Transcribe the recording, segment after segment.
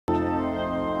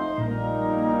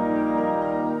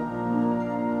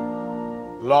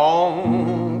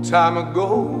Long time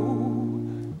ago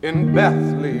in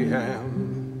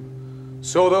Bethlehem,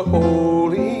 so the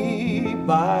Holy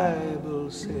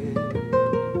Bible says,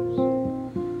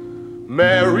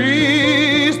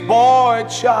 Mary's boy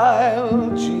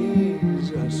child,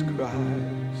 Jesus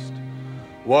Christ,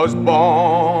 was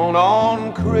born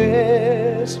on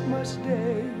Christmas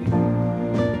Day.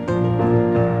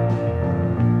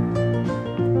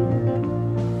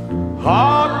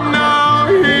 Hark now,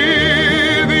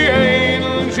 hear the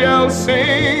angels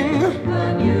sing,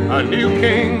 a new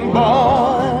king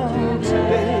born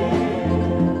today,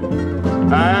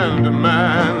 and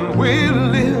man will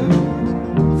live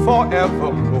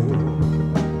forevermore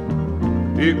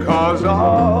because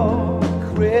of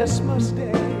Christmas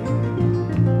Day.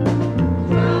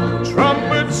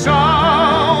 Trumpets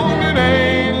sound and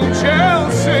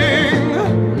angels sing,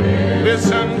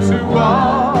 listen to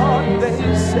what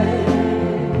they say,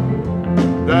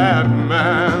 that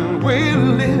man will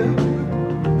live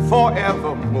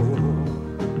forevermore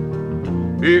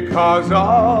because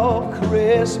of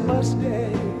Christmas Day.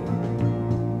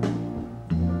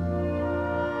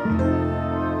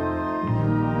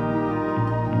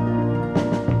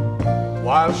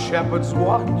 While shepherds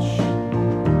watch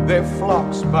their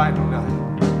flocks by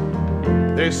night,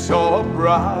 they saw a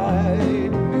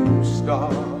bright new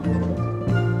star.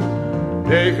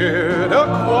 They heard a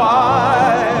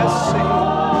choir sing,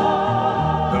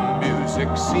 the music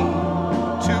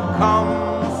seemed to come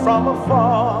from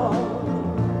afar.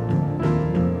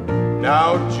 Now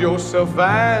Joseph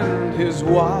and his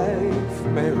wife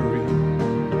Mary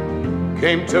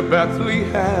came to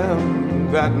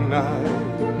Bethlehem that night.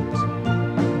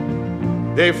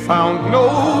 They found no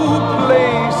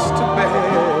place to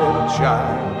bed a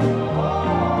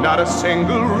child, not a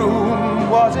single room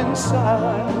was in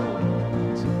sight.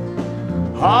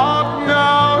 Hark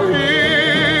now,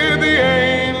 hear the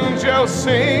angels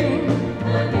sing,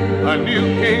 a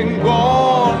new king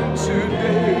born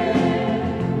today,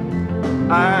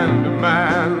 and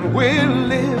man will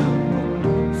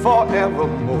live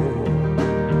forevermore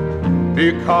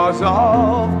because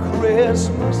of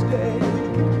Christmas Day.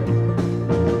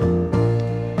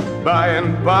 By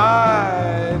and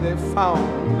by they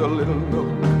found a little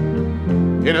nook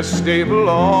in a stable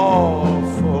all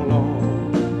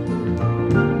forlorn,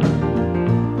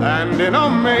 and in a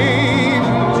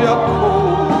manger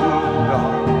cold and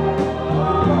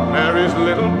dark, Mary's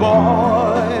little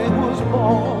boy was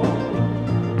born.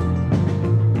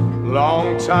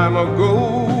 Long time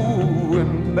ago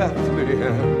in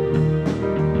Bethlehem,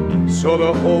 so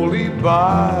the Holy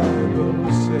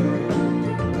Bible says,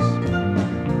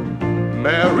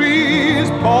 Mary's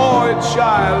boy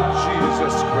child,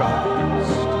 Jesus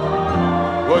Christ,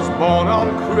 was born on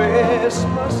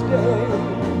Christmas Day.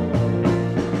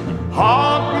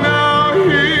 Hark now,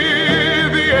 hear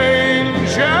the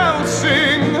angels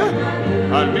sing,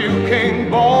 a new king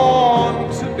born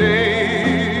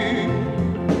today,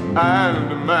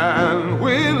 and man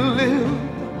will live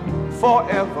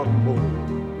forevermore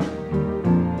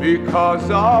because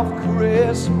of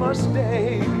Christmas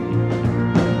Day.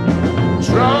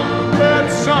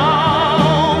 Trumpets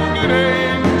sound and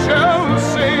angels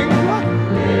sing,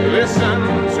 listen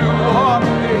to what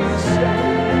they say,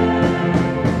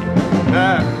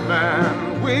 that man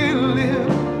will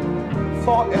live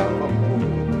forevermore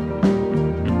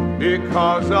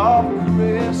because of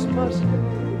Christmas Day,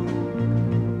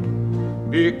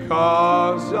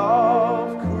 because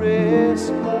of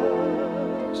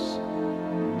Christmas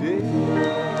Day.